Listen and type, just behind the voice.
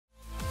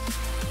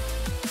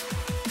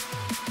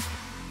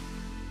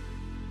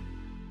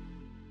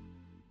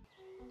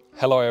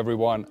Hello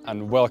everyone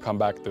and welcome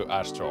back to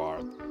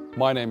AstroArt.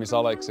 My name is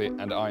Aleksi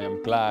and I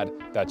am glad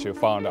that you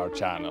found our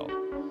channel.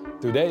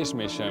 Today's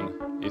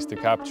mission is to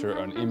capture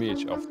an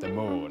image of the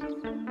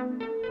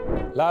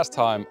moon. Last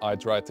time I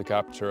tried to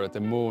capture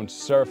the moon's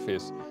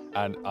surface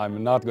and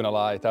I'm not gonna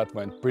lie, that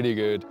went pretty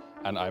good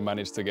and I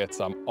managed to get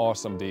some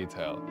awesome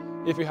detail.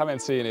 If you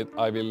haven't seen it,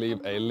 I will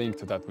leave a link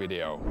to that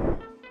video.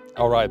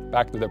 Alright,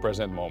 back to the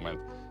present moment.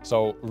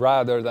 So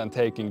rather than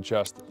taking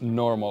just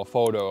normal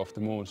photo of the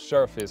moon's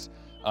surface,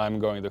 I'm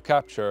going to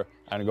capture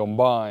and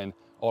combine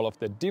all of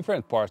the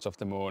different parts of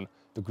the moon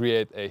to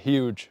create a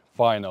huge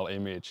final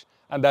image,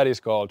 and that is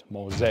called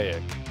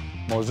mosaic.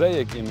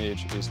 Mosaic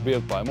image is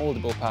built by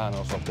multiple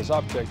panels of the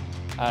subject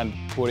and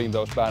putting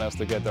those panels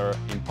together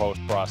in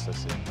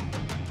post-processing.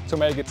 To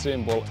make it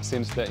simple,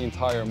 since the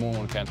entire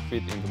moon can't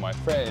fit into my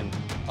frame,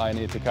 I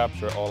need to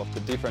capture all of the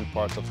different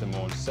parts of the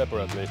moon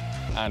separately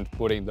and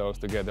putting those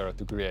together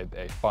to create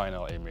a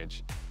final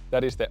image.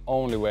 That is the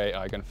only way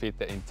I can fit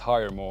the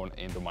entire moon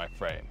into my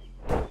frame.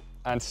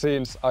 And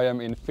since I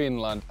am in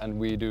Finland and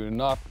we do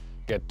not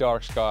get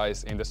dark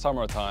skies in the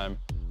summertime,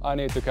 I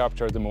need to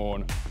capture the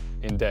moon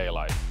in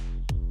daylight.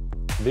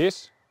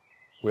 This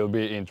will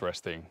be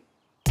interesting.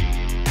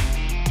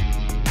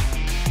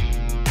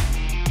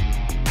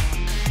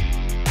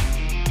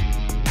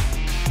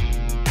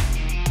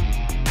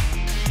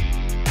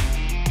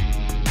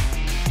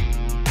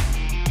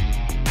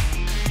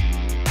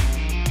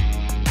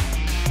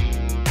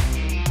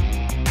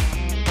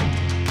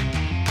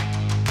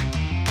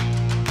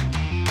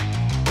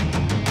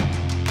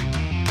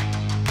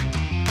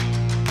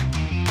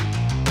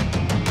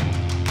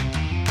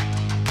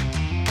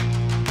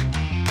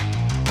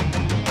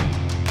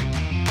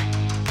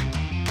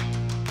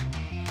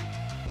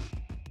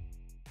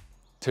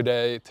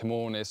 Today, the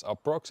moon is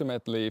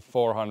approximately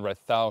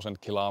 400,000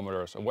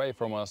 kilometers away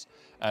from us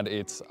and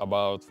it's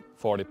about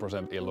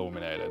 40%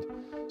 illuminated.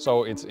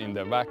 So it's in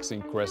the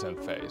waxing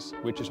crescent phase,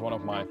 which is one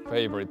of my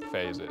favorite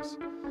phases.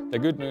 The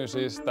good news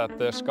is that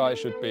the sky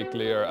should be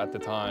clear at the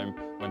time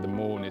when the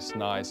moon is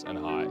nice and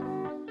high.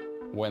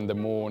 When the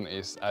moon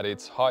is at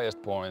its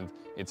highest point,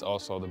 it's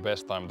also the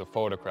best time to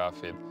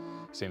photograph it,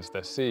 since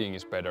the seeing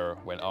is better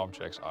when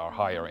objects are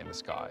higher in the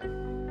sky.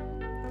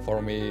 For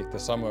me, the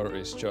summer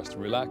is just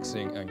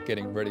relaxing and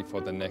getting ready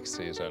for the next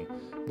season,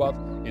 but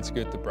it's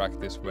good to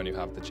practice when you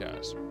have the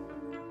chance.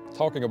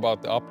 Talking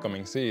about the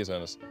upcoming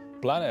seasons,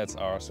 planets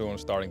are soon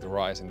starting to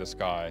rise in the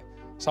sky.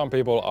 Some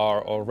people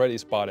are already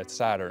spotted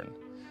Saturn.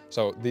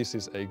 So this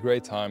is a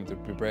great time to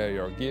prepare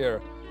your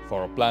gear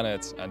for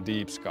planets and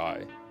deep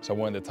sky. So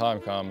when the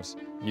time comes,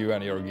 you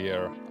and your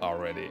gear are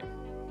ready.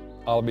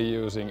 I'll be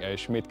using a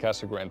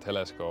Schmidt-Cassegrain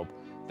telescope,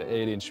 the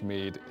 8-inch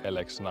Meade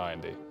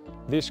LX90.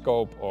 This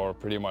scope, or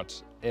pretty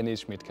much any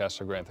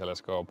Schmidt-Cassegrain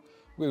telescope,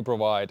 will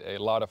provide a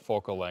lot of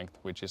focal length,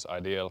 which is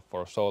ideal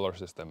for solar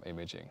system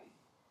imaging.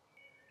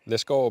 The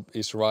scope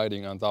is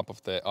riding on top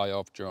of the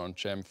Ioptron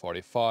Gem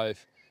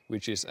 45,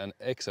 which is an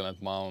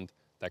excellent mount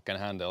that can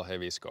handle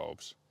heavy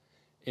scopes.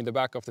 In the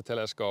back of the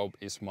telescope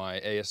is my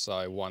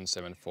ASI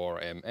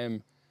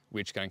 174mm,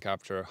 which can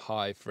capture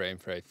high frame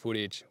rate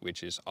footage,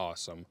 which is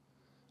awesome.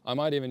 I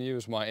might even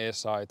use my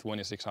ASI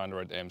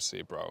 2600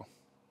 MC Pro.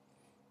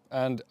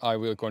 And I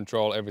will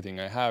control everything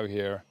I have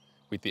here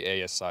with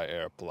the ASI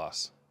Air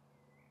Plus.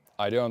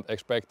 I don't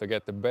expect to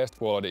get the best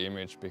quality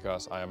image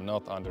because I am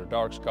not under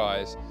dark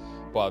skies,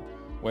 but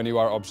when you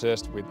are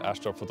obsessed with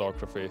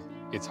astrophotography,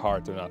 it's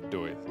hard to not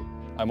do it.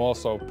 I'm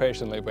also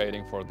patiently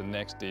waiting for the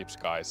next deep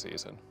sky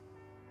season.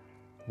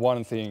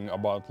 One thing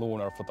about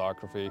lunar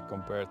photography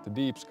compared to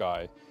deep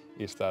sky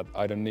is that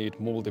I don't need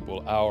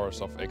multiple hours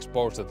of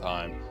exposure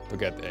time to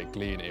get a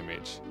clean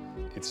image.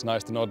 It's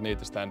nice to not need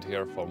to stand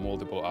here for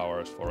multiple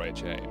hours for a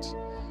change.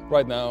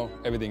 Right now,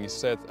 everything is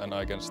set and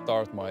I can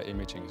start my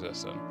imaging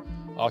session.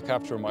 I'll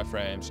capture my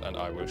frames and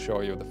I will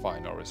show you the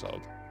final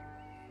result.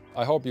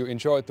 I hope you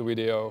enjoyed the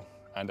video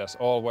and as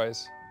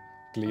always,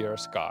 clear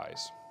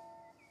skies.